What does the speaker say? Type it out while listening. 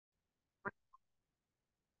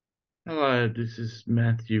Hello, this is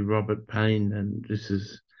Matthew Robert Payne, and this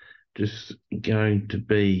is just going to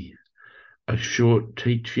be a short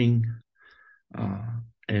teaching uh,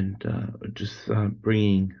 and just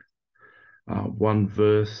bringing one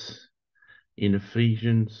verse in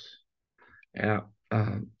Ephesians out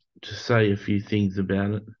to say a few things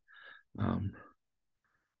about it. Um,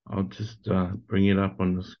 I'll just bring it up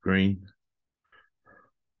on the screen.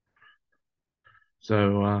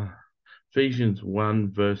 So, Ephesians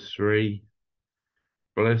 1, verse 3.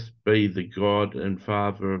 Blessed be the God and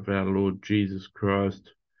Father of our Lord Jesus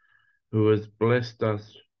Christ, who has blessed us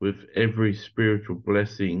with every spiritual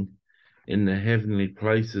blessing in the heavenly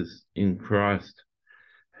places in Christ.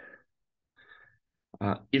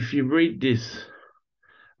 If you read this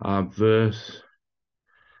verse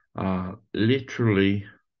literally,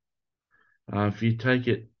 if you take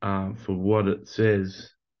it for what it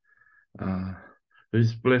says,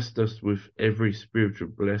 who's blessed us with every spiritual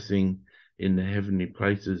blessing in the heavenly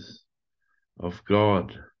places of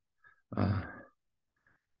God.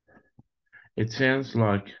 It sounds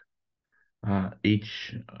like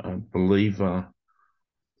each believer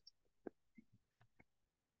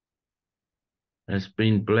has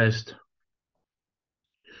been blessed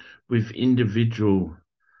with individual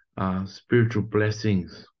spiritual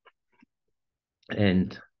blessings.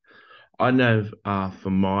 And I know for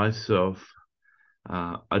myself,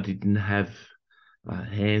 I didn't have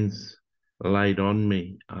hands laid on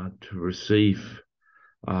me to receive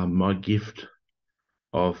my gift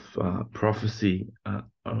of prophecy.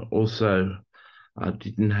 Also, I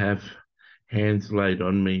didn't have hands laid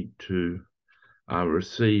on me to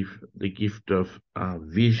receive the gift of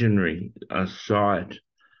visionary sight.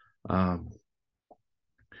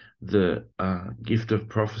 The gift of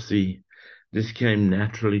prophecy, this came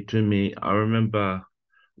naturally to me. I remember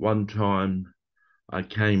one time I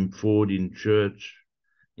came forward in church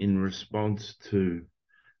in response to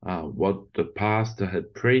what the pastor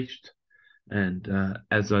had preached. And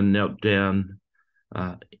as I knelt down,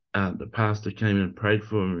 the pastor came and prayed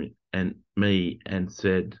for me and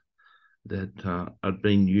said that I'd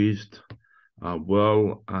been used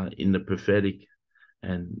well in the prophetic,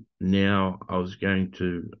 and now I was going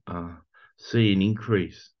to see an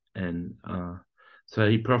increase. And so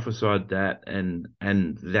he prophesied that, and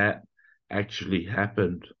that actually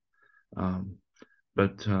happened.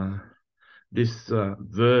 But this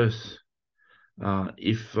verse,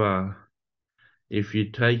 if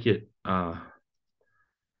you take it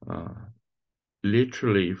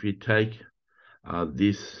literally, if you take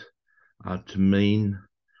this to mean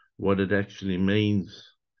what it actually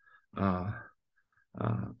means,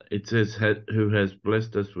 it says, who has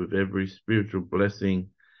blessed us with every spiritual blessing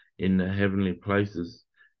in the heavenly places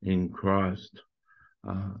in Christ.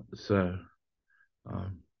 So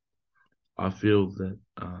I feel that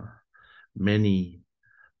many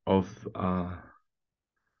of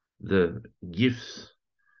the gifts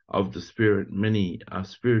of the Spirit, many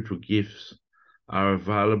spiritual gifts are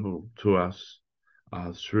available to us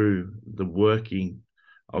through the working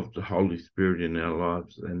of the Holy Spirit in our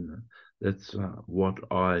lives. And that's what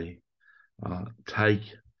I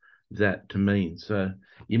take that to mean. So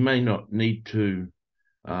you may not need to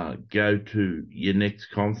go to your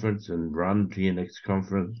next conference and run to your next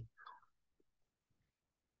conference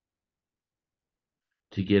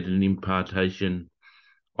to get an impartation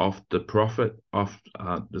off the prophet, off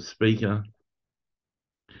the speaker.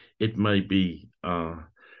 It may be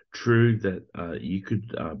true that you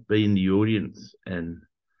could be in the audience and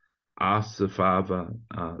ask the Father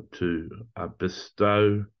to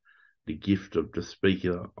bestow the gift of the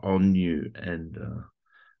speaker on you, and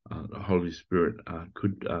the Holy Spirit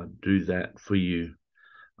could do that for you.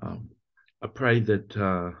 I pray that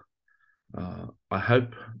I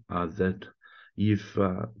hope that you've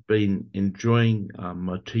been enjoying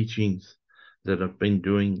my teachings that I've been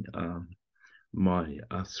doing. My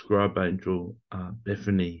scribe angel,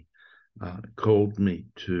 Bethany, called me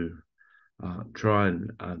to try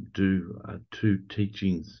and do 2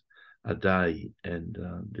 teachings a day, and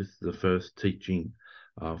this is the first teaching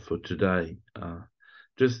for today.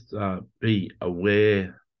 Just be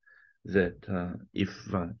aware that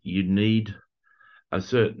if you need a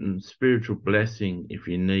certain spiritual blessing, if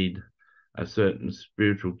you need a certain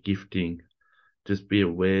spiritual gifting, just be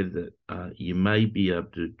aware that you may be able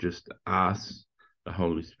to just ask the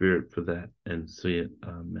Holy Spirit for that and see it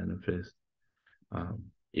manifest.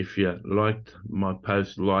 If you liked my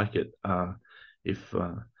post, like it. If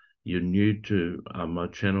you're new to my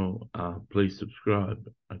channel, please subscribe.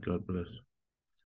 God bless.